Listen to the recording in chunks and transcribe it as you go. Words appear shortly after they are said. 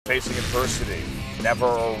facing adversity, never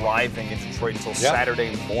arriving in Detroit until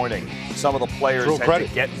Saturday morning. Some of the players had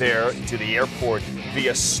to get there to the airport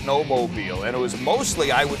via snowmobile, and it was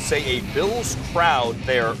mostly, I would say, a Bills crowd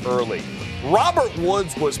there early. Robert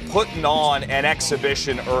Woods was putting on an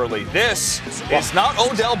exhibition early. This is not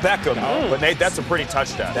Odell Beckham, but Nate, that's a pretty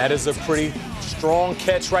touchdown. That is a pretty strong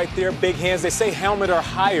catch right there. Big hands. They say helmet or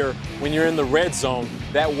higher when you're in the red zone.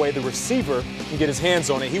 That way the receiver can get his hands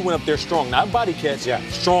on it. He went up there strong. Not body catch,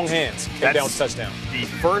 strong hands. Came down touchdown. The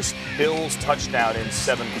first Bills touchdown in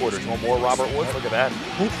 7 quarters. Want more Robert Woods? Look at that.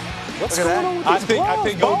 What's going on with I these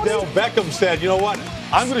think gloves, Odell Beckham said, you know what?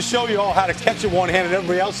 I'm going to show you all how to catch it one hand, and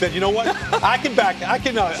everybody else said, you know what? I can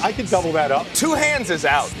double that up. 2 hands is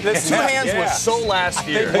out. This 2 hands was so last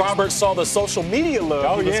year. I think Robert saw the social media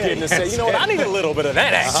love he was getting and said, you know what? I need a little bit of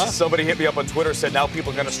that action. Somebody hit me up on Twitter, said now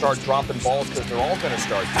people are going to start dropping balls because they're all going to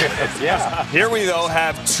start. Here we, though,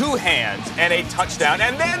 have 2 hands and a touchdown,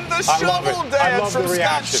 and then the shovel dance from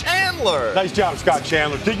Scott Chandler. Nice job, Scott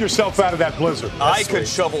Chandler. Dig yourself out of that blizzard. I could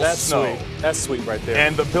shovel snow. That's sweet right there.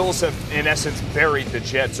 And the Bills have, in essence, buried the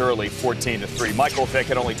Jets early, 14-3. Michael Vick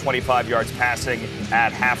had only 25 yards passing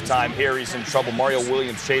at halftime. Here he's in trouble. Mario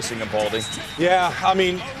Williams chasing him, Baldy. Yeah, I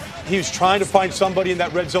mean, he was trying to find somebody in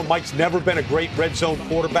that red zone. Mike's never been a great red zone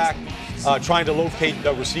quarterback. Trying to locate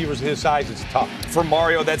the receivers his size is tough. For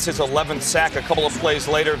Mario, that's his 11th sack. A couple of plays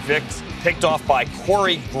later, Vick picked off by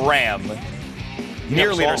Corey Graham.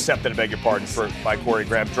 Nearly intercepted, I beg your pardon, by Corey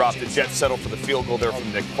Graham. Dropped the Jets, settled for the field goal there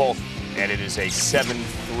from Nick Folk. And it is a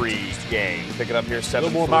 7-3 game. Pick it up here, 7-3. A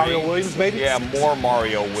little more Mario Williams, maybe? Yeah, more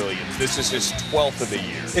Mario Williams. This is his 12th of the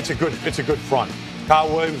year. It's a good front. Kyle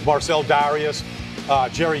Williams, Marcel Darius,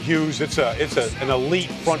 Jerry Hughes. It's an elite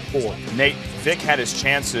front four. Nate, Vick had his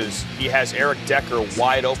chances. He has Eric Decker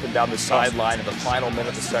wide open down the sideline in the final minute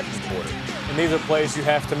of the second quarter. And these are plays you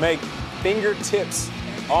have to make. Fingertips.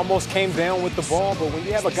 Almost came down with the ball, but when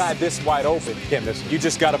you have a guy this wide open, you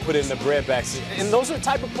just got to put it in the breadbacks. And those are the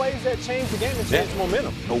type of plays that change the game and change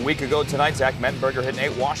momentum. A week ago tonight, Zach Mettenberger hit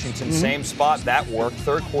Nate Washington, same spot. That worked.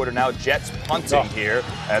 Third quarter now, Jets punting here,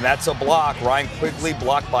 and that's a block. Ryan Quigley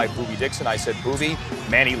blocked by Boobie Dixon. I said Boobie.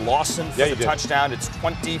 Manny Lawson for the touchdown. It's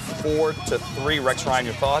 24-3. Rex Ryan,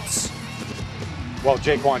 your thoughts? Well,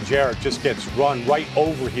 Jaquan Jarrett just gets run right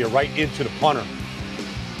over here, right into the punter.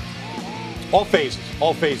 All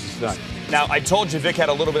phases tonight. Now, I told you Vick had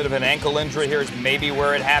a little bit of an ankle injury. Here's maybe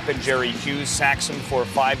where it happened. Jerry Hughes sacks him for a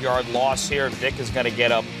 5-yard loss here. Vick is going to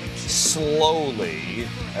get up slowly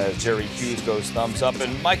as Jerry Hughes goes thumbs up.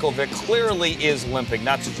 And Michael Vick clearly is limping,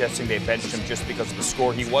 not suggesting they benched him just because of the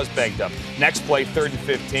score. He was banged up. Next play, 3rd and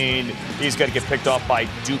 15. He's going to get picked off by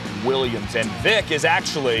Duke Williams. And Vick is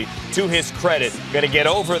actually, to his credit, going to get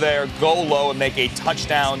over there, go low, and make a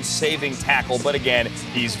touchdown-saving tackle. But again,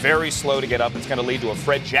 he's very slow to get up. It's going to lead to a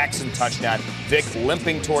Fred Jackson touchdown. Vick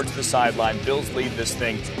limping towards the sideline. Bills lead this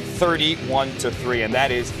thing 31-3, and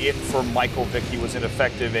that is it for Michael Vick. He was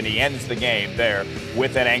ineffective, and he ends the game there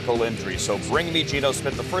with an ankle injury. So bring me Geno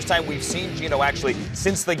Smith. The first time we've seen Geno actually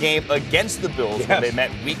since the game against the Bills when they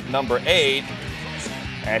met week number 8,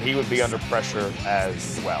 and he would be under pressure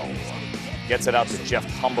as well. Gets it out to Jeff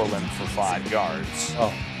Cumberland for 5 yards.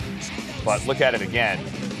 But look at it again.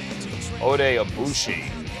 Ode Abushi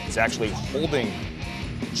is actually holding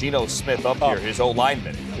Geno Smith up here, his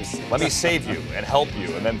O-lineman. Let me save you and help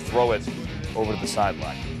you, and then throw it over to the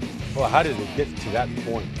sideline. Well, how did it get to that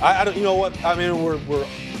point? I don't. You know what? I mean, we're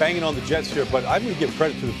banging on the Jets here, but I'm going to give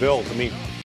credit to the Bills. I mean,